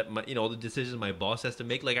 That all the decisions my boss has to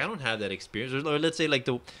make. Like I don't have that experience. Or let's say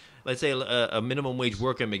a minimum wage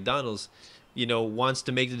worker at McDonald's, wants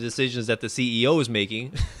to make the decisions that the CEO is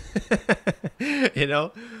making.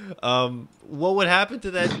 What would happen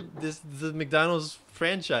to the McDonald's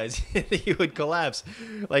franchise? It would collapse.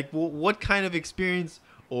 Like, what kind of experience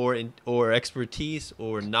or expertise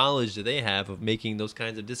or knowledge do they have of making those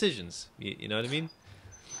kinds of decisions? You know what I mean?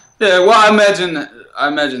 Yeah. Well, I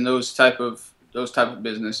imagine those type of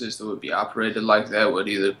businesses that would be operated like that would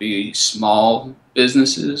either be small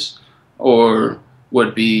businesses or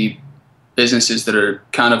would be businesses that are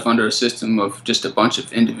kind of under a system of just a bunch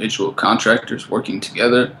of individual contractors working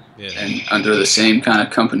together and under the same kind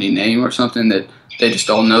of company name or something, that they just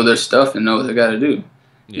all know their stuff and know what they got to do.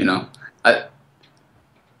 Yeah.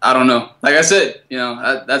 I don't know. Like I said,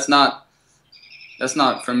 that's not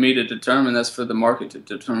for me to determine. That's for the market to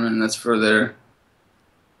determine. And that's for their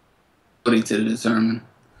ability to determine.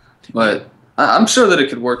 But I'm sure that it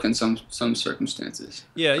could work in some circumstances.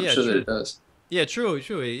 I'm sure that it does. Yeah, true.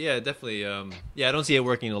 Yeah, definitely. Yeah, I don't see it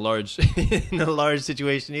working in a large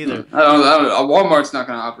situation either. Walmart's not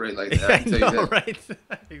going to operate like that. I can tell you that. Right?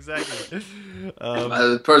 Exactly.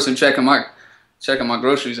 The person checking my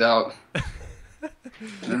groceries out.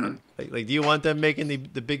 Like, do you want them making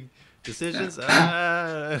the big decisions?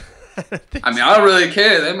 Yeah. I mean, I don't really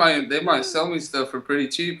care. They might sell me stuff for pretty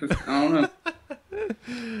cheap. I don't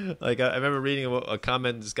know. Like I remember reading a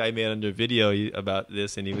comment this guy made under a video about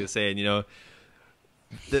this, and he was saying,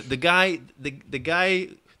 the guy,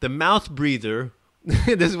 the mouth breather.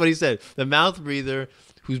 This is what he said: the mouth breather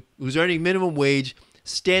who's earning minimum wage,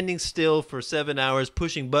 standing still for 7 hours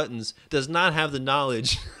pushing buttons, does not have the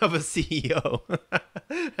knowledge of a CEO.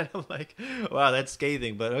 And I'm like, wow, that's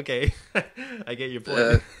scathing, but okay, I get your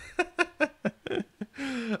point.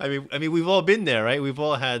 I mean, we've all been there, right? We've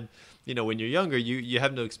all had, when you're younger, you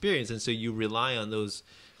have no experience, and so you rely on those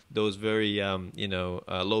very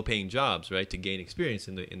low-paying jobs, right, to gain experience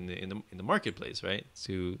in the marketplace, right,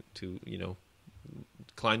 to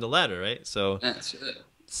climb the ladder, right? So those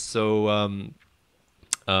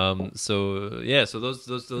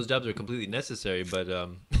jobs are completely necessary, but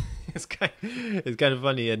it's kind of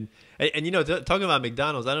funny, and talking about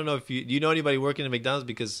McDonald's, I don't know if do you know anybody working at McDonald's,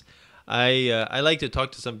 because I like to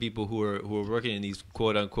talk to some people who are working in these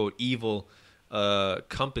quote unquote evil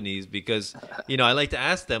companies, because I like to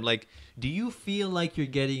ask them, like, do you feel like you're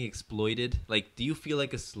getting exploited? Like, do you feel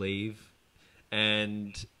like a slave?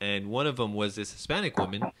 And one of them was this Hispanic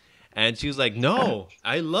woman, and she was like, no,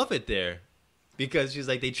 I love it there. Because she's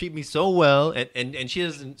like, they treat me so well, and she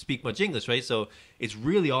doesn't speak much English, right? So it's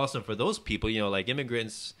really awesome for those people, like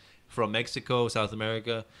immigrants from Mexico, South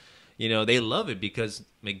America, they love it, because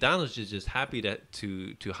McDonald's is just happy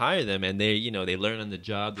to hire them, and they they learn on the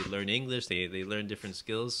job, they learn English, they learn different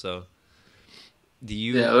skills. So do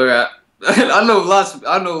you? Yeah, look, I know lots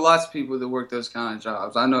of people that work those kind of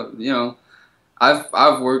jobs. I know,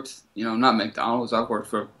 I've worked, not McDonald's, I've worked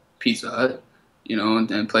for Pizza Hut.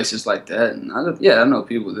 And places like that, and I know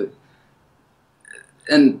people that,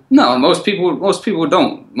 And no, most people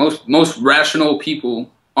don't. Most rational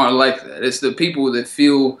people aren't like that. It's the people that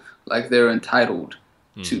feel like they're entitled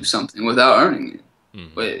to something without earning it.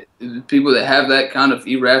 But the people that have that kind of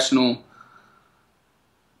irrational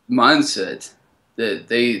mindset that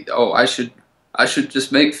I should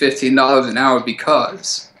just make $15 an hour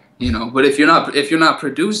because, you know. But if you're not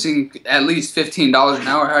producing at least $15 an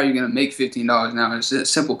hour, how are you going to make $15 an hour? It's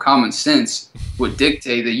simple common sense would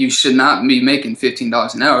dictate that you should not be making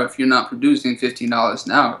 $15 an hour if you're not producing $15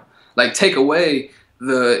 an hour. Like, take away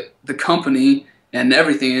the company and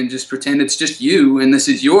everything and just pretend it's just you and this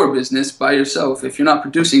is your business by yourself. If you're not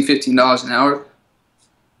producing $15 an hour,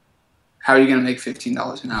 how are you going to make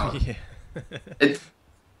 $15 an hour? Yeah.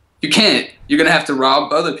 You can't. You're going to have to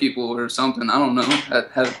rob other people or something. I don't know.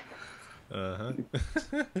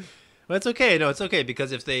 Well, it's okay. No, it's okay,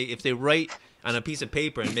 because if they write on a piece of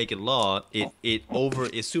paper and make it law,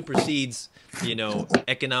 it supersedes, you know,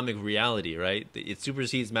 economic reality, right? It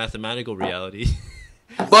supersedes mathematical reality.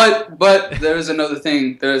 But there is another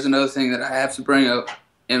thing. There is another thing that I have to bring up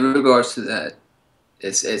in regards to that.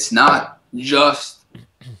 It's not just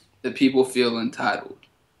that people feel entitled.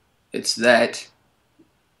 It's that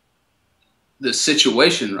the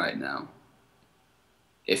situation right now.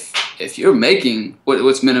 If you're making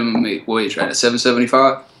what's minimum wage, right? At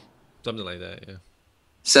 $7.75. Something like that, yeah.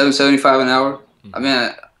 $7.75 an hour. I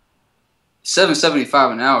mean,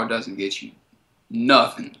 $7.75 an hour doesn't get you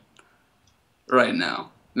nothing right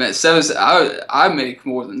now. Man,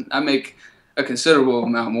 I make a considerable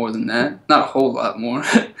amount more than that. Not a whole lot more,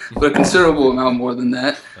 but a considerable amount more than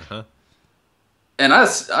that. And I'm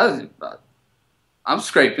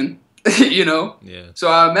scraping, you know. Yeah. So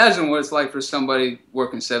I imagine what it's like for somebody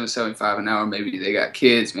working $7.75 an hour. Maybe they got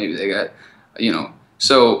kids. Maybe they got, you know.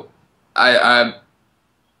 So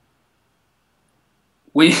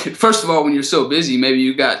first of all, when you're so busy, maybe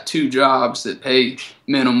you got 2 jobs that pay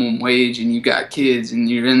minimum wage and you got kids and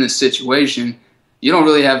you're in this situation, you don't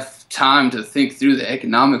really have time to think through the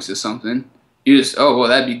economics of something. You just, oh, well,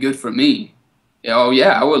 that'd be good for me. Yeah, oh,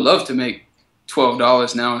 yeah, I would love to make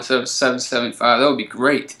 $12 an hour instead of $7.75. That would be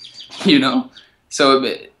great, you know? So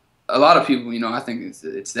a lot of people, you know, I think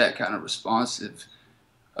it's that kind of responsive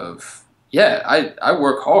of, yeah, I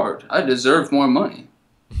work hard. I deserve more money.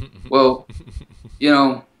 Well, you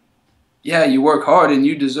know, yeah, you work hard and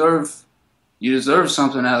you deserve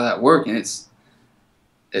something out of that work, and it's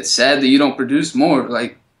sad that you don't produce more.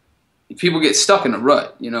 Like, people get stuck in a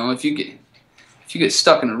rut, you know. If you get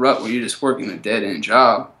stuck in a rut where you're just working a dead end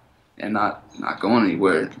job and not going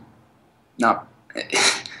anywhere,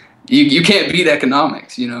 you can't beat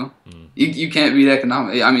economics, you know. You can't beat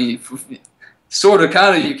economics. I mean, sort of,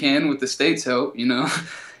 kind of, you can with the state's help, you know,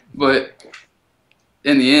 but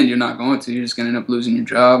in the end, you're not going to. You're just going to end up losing your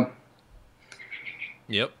job.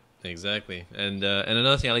 Yep, exactly. And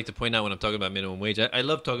another thing I like to point out when I'm talking about minimum wage, I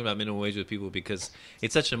love talking about minimum wage with people because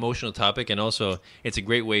it's such an emotional topic, and also it's a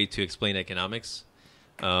great way to explain economics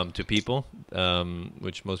to people,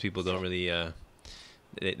 which most people don't really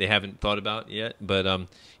they haven't thought about yet. But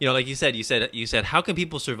you know, like you said, how can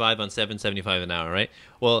people survive on $7.75 an hour, right?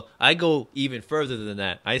 Well, I go even further than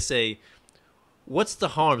that. I say, what's the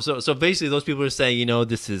harm? So basically, those people are saying, you know,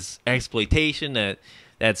 this is exploitation.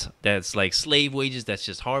 That's like slave wages. That's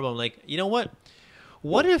just horrible. I'm like, you know what?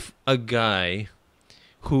 What if a guy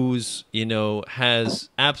who's, you know, has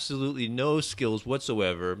absolutely no skills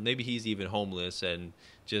whatsoever, maybe he's even homeless and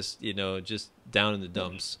just, you know, just down in the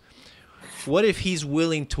dumps. What if he's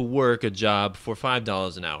willing to work a job for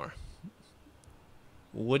 $5 an hour?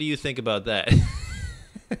 What do you think about that?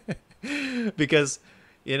 Because,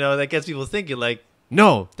 you know, that gets people thinking, like,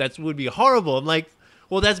 no, that would be horrible. I'm like,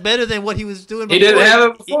 well, that's better than what he was doing before. He didn't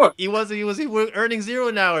have it before. He was earning $0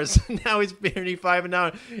 an hour. So now he's earning $5 an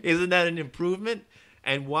hour. Isn't that an improvement?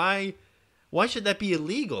 And why should that be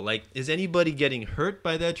illegal? Like, is anybody getting hurt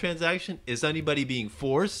by that transaction? Is anybody being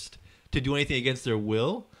forced to do anything against their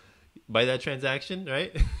will by that transaction,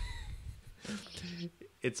 right?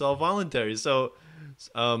 It's all voluntary. So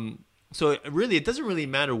really, it doesn't really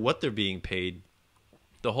matter what they're being paid.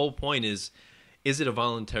 The whole point is it a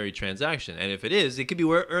voluntary transaction? And if it is, it could be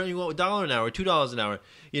earning $1 an hour, $2 an hour.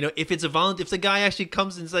 You know, if it's if the guy actually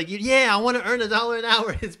comes and is like, yeah, I want to earn $1 an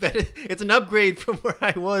hour, it's better, it's an upgrade from where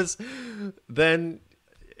I was, then,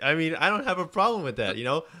 I mean, I don't have a problem with that, you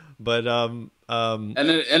know. But and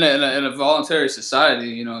in a voluntary society,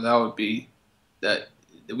 you know, that would be that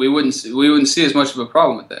we wouldn't see as much of a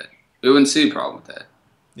problem with that. We wouldn't see a problem with that.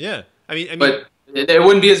 Yeah, I mean, but it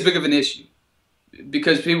wouldn't be as big of an issue,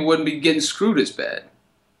 because people wouldn't be getting screwed as bad.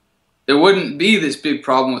 There wouldn't be this big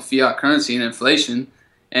problem with fiat currency and inflation,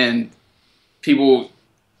 and people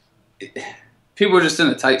people are just in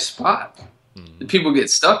a tight spot. People get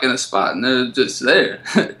stuck in a spot and they're just there,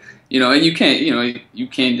 you know, and you can't, you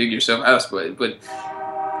can't dig yourself out, but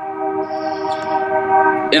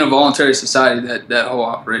in a voluntary society, that whole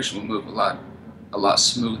operation will move a lot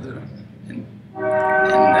smoother. And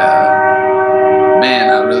man,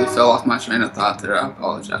 I really fell off my train of thought there. I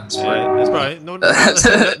apologize. Yeah, that's probably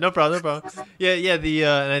no problem. Yeah.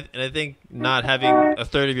 And I think not having a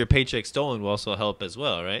third of your paycheck stolen will also help as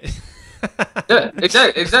well, right? Yeah,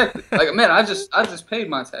 exactly. Like, man, I just paid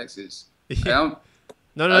my taxes. Yeah.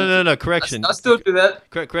 No. Correction. I still do that.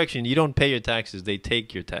 Correction. You don't pay your taxes. They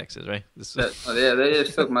take your taxes, right? Yeah, they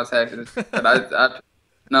just took my taxes. But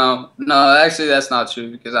no, actually, that's not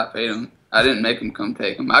true because I paid them. I didn't make them come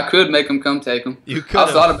take them. I could make them come take them. You could.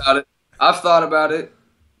 I've thought about it.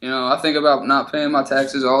 You know, I think about not paying my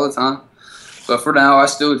taxes all the time. But for now, I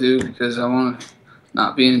still do because I want to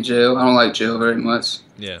not be in jail. I don't like jail very much.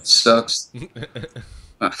 Yeah. It sucks.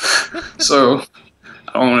 So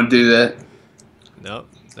I don't want to do that. No,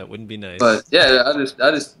 that wouldn't be nice. But yeah, I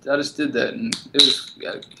just did that, and it was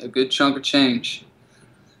a good chunk of change.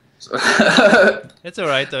 So it's all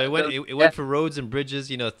right though. It went for roads and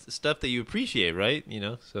bridges, you know, stuff that you appreciate, right? You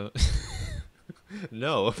know, so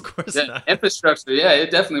no, of course not. Infrastructure, yeah,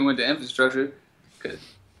 it definitely went to infrastructure,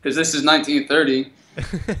 because this is 1930.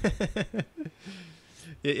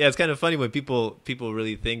 Yeah, it's kind of funny when people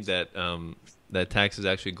really think that that taxes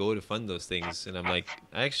actually go to fund those things, and I'm like,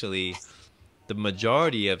 actually, the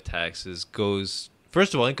majority of taxes goes,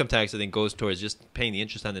 first of all, income tax I think goes towards just paying the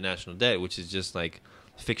interest on the national debt, which is just like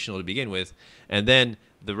fictional to begin with, and then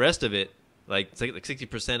the rest of it, like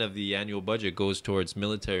 60% of the annual budget goes towards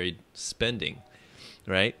military spending,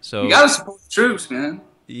 right? So you gotta support the troops, man.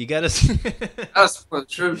 You gotta support the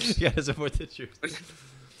troops. You gotta support the troops.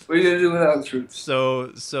 What are you gonna do without the troops?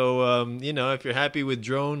 So you know, if you're happy with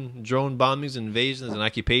drone bombings, invasions, and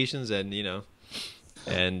occupations, and you know,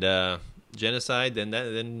 and genocide, then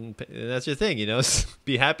that's your thing. You know,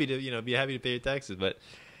 be happy to pay your taxes. But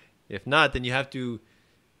if not, then you have to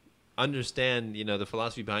understand, you know, the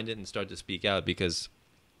philosophy behind it and start to speak out, because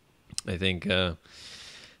I think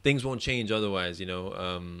things won't change otherwise. You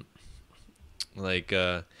know, like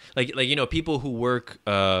you know, people who work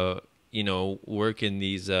work in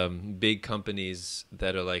these big companies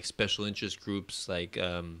that are like special interest groups, like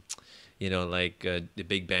you know, like the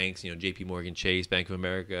big banks, you know, J.P. Morgan Chase, Bank of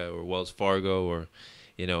America, or Wells Fargo, or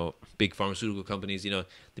you know, big pharmaceutical companies. You know,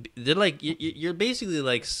 they're like, you're basically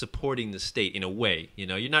like supporting the state in a way. You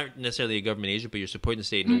know, you're not necessarily a government agent, but you're supporting the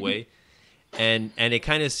state in a way. And it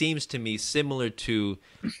kind of seems to me similar to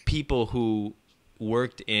people who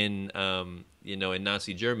worked in you know, in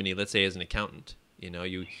Nazi Germany, let's say as an accountant. You know,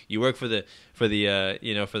 you work for the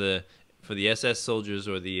SS soldiers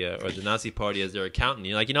or the Nazi party as their accountant.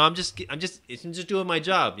 You're like, you know, I'm just doing my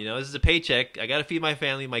job. You know, this is a paycheck. I got to feed my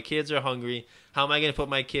family. My kids are hungry. How am I going to put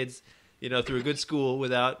my kids, you know, through a good school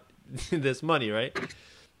without this money, right?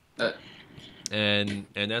 And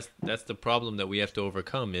that's the problem that we have to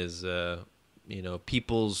overcome is you know,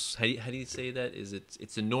 people's, how do you say that? Is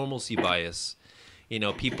it's a normalcy bias. You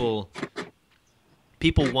know, people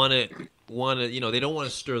want to, you know, they don't want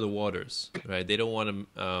to stir the waters, right? They don't want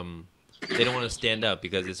to stand out,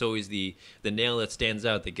 because it's always the nail that stands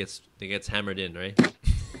out that gets hammered in, right?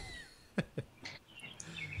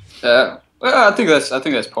 Well, I think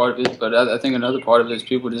that's part of it, but I think another part of it is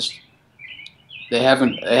people just they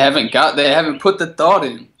haven't put the thought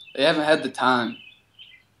in. They haven't had the time.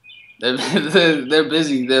 They're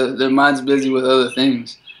busy. Their mind's busy with other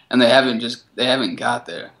things, and they haven't got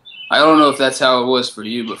there. I don't know if that's how it was for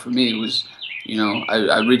you, but for me it was, you know,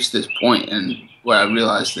 I reached this point and where I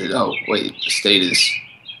realized that, oh wait, the state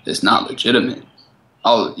is not legitimate.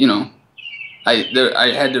 You know,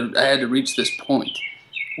 I had to reach this point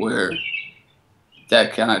where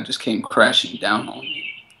that kind of just came crashing down on me.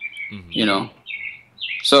 You know,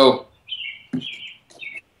 so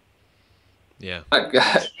yeah,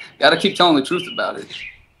 I got to keep telling the truth about it,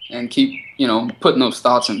 and keep, you know, putting those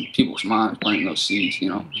thoughts in people's minds, planting those seeds, you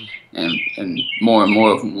know, and more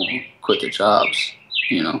of them will quit their jobs,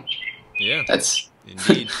 you know. Yeah, that's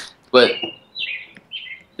indeed. But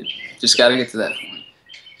just got to get to that point.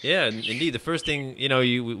 Yeah, indeed. The first thing, you know,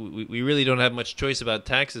 we really don't have much choice about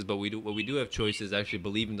taxes, but what we do have choice is actually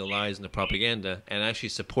believing the lies and the propaganda and actually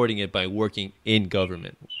supporting it by working in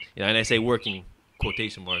government. You know, and I say working,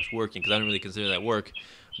 quotation marks, working, because I don't really consider that work,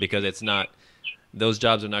 because it's not. Those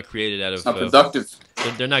jobs are not created out of. It's not productive.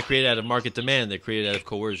 They're not created out of market demand. They're created out of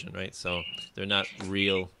coercion, right? So they're not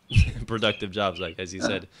real productive jobs, like as you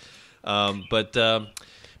said. But I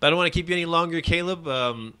don't want to keep you any longer, Caleb.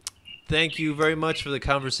 thank you very much for the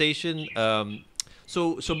conversation.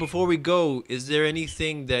 So before we go, is there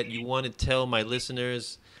anything that you want to tell my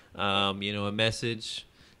listeners? A message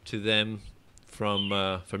to them from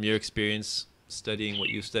your experience studying what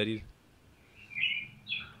you studied.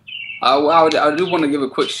 I do want to give a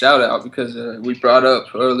quick shout out because we brought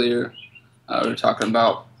up earlier. We were talking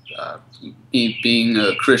about being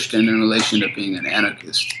a Christian in relation to being an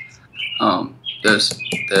anarchist.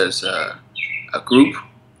 There's a group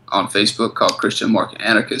on Facebook called Christian Market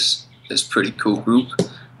Anarchists. It's a pretty cool group.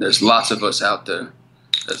 There's lots of us out there.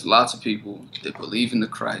 There's lots of people that believe in the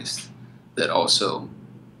Christ that also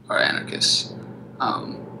are anarchists.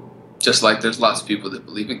 Just like there's lots of people that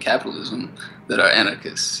believe in capitalism that are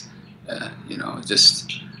anarchists.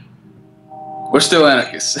 We're still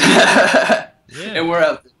anarchists. Yeah. And we're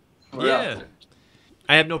out there. We're out Yeah. there.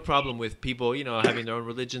 I have no problem with people, having their own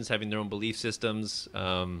religions, having their own belief systems.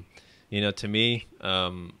 To me,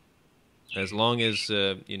 as long as,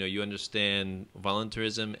 you understand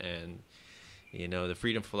voluntarism and, the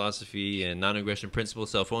freedom philosophy and non-aggression principle,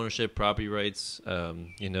 self-ownership, property rights,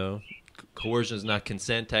 coercion is not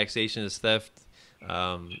consent, taxation is theft,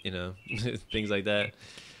 things like that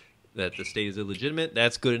the state is illegitimate,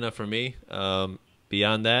 that's good enough for me.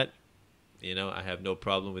 Beyond that, I have no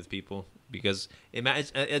problem with people. Because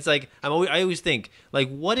it's like I always think, like,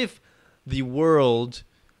 what if the world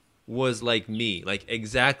was like me, like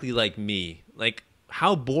exactly like me? Like,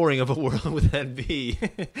 how boring of a world would that be?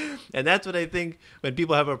 And that's what I think when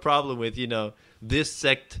people have a problem with, this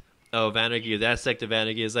sect of anarchy or that sect of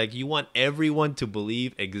anarchy. Is like you want everyone to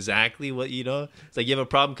believe exactly what It's like you have a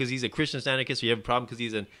problem because he's a Christian anarchist, or you have a problem because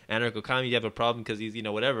he's an anarcho-communist. You have a problem because he's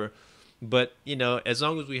whatever. But as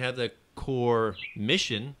long as we have the core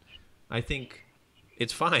mission, I think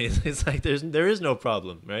it's fine. It's like there is no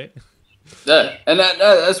problem, right? Yeah, and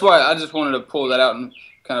that's why I just wanted to pull that out and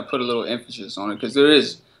kind of put a little emphasis on it, because there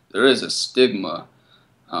is a stigma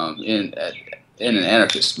in an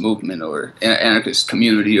anarchist movement or an anarchist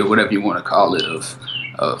community or whatever you want to call it of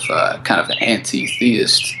kind of an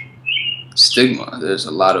anti-theist stigma. There's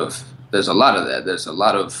a lot of that. There's a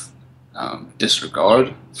lot of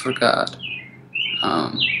disregard for God.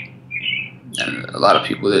 And a lot of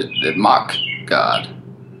people that mock God.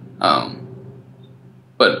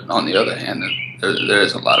 But on the other hand, there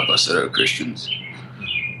is a lot of us that are Christians.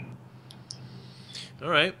 All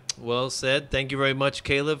right. Well said. Thank you very much,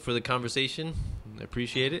 Caleb, for the conversation. I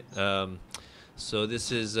appreciate it. So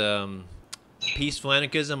this is Peaceful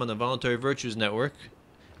Anarchism on the Voluntary Virtues Network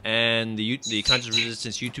and the Conscious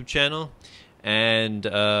Resistance YouTube channel and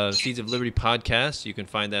Seeds of Liberty podcast. You can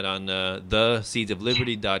find that on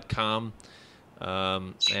theseedsofliberty.com.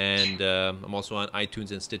 And I'm also on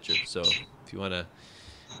iTunes and Stitcher. So if you want to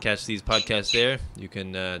catch these podcasts there, you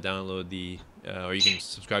can download or you can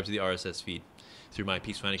subscribe to the RSS feed through my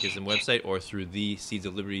Peaceful Anarchism website or through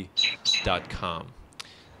theseedsofliberty.com.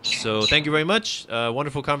 So thank you very much.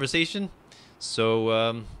 Wonderful conversation. So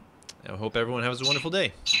I hope everyone has a wonderful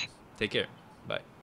day. Take care. Bye.